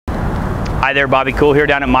Hi there, Bobby Cool here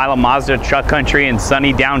down at Milam Mazda Truck Country in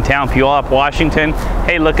sunny downtown Puyallup, Washington.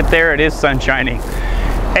 Hey, look at there, it is sun shining.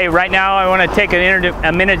 Hey, right now I want to take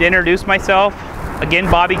a minute to introduce myself. Again,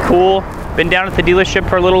 Bobby Cool. Been down at the dealership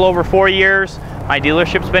for a little over 4 years. My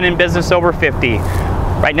dealership's been in business over 50.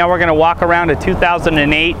 Right now we're going to walk around a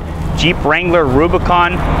 2008 Jeep Wrangler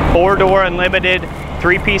Rubicon, 4-door unlimited,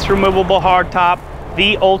 3-piece removable hardtop,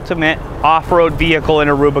 the ultimate off-road vehicle in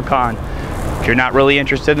a Rubicon. If you're not really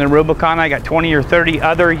interested in the Rubicon, I got 20 or 30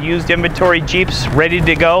 other used inventory Jeeps ready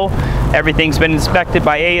to go. Everything's been inspected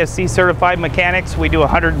by ASC certified mechanics. We do a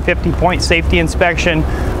 150-point safety inspection.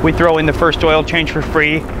 We throw in the first oil change for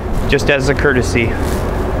free, just as a courtesy.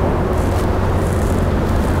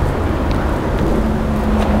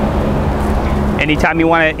 Anytime you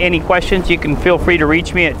want any questions, you can feel free to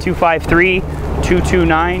reach me at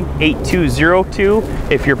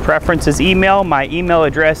 253-229-8202. If your preference is email, my email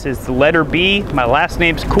address is the letter B, my last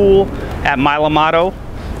name's Cool at Milam Auto.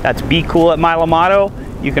 That's bcool at Milam Auto.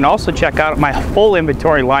 You can also check out my full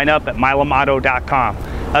inventory lineup at milamauto.com.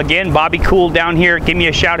 Again, Bobby Cool down here. Give me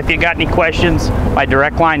a shout if you got any questions. My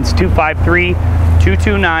direct line is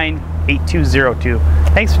 253-229-8202.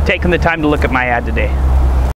 Thanks for taking the time to look at my ad today.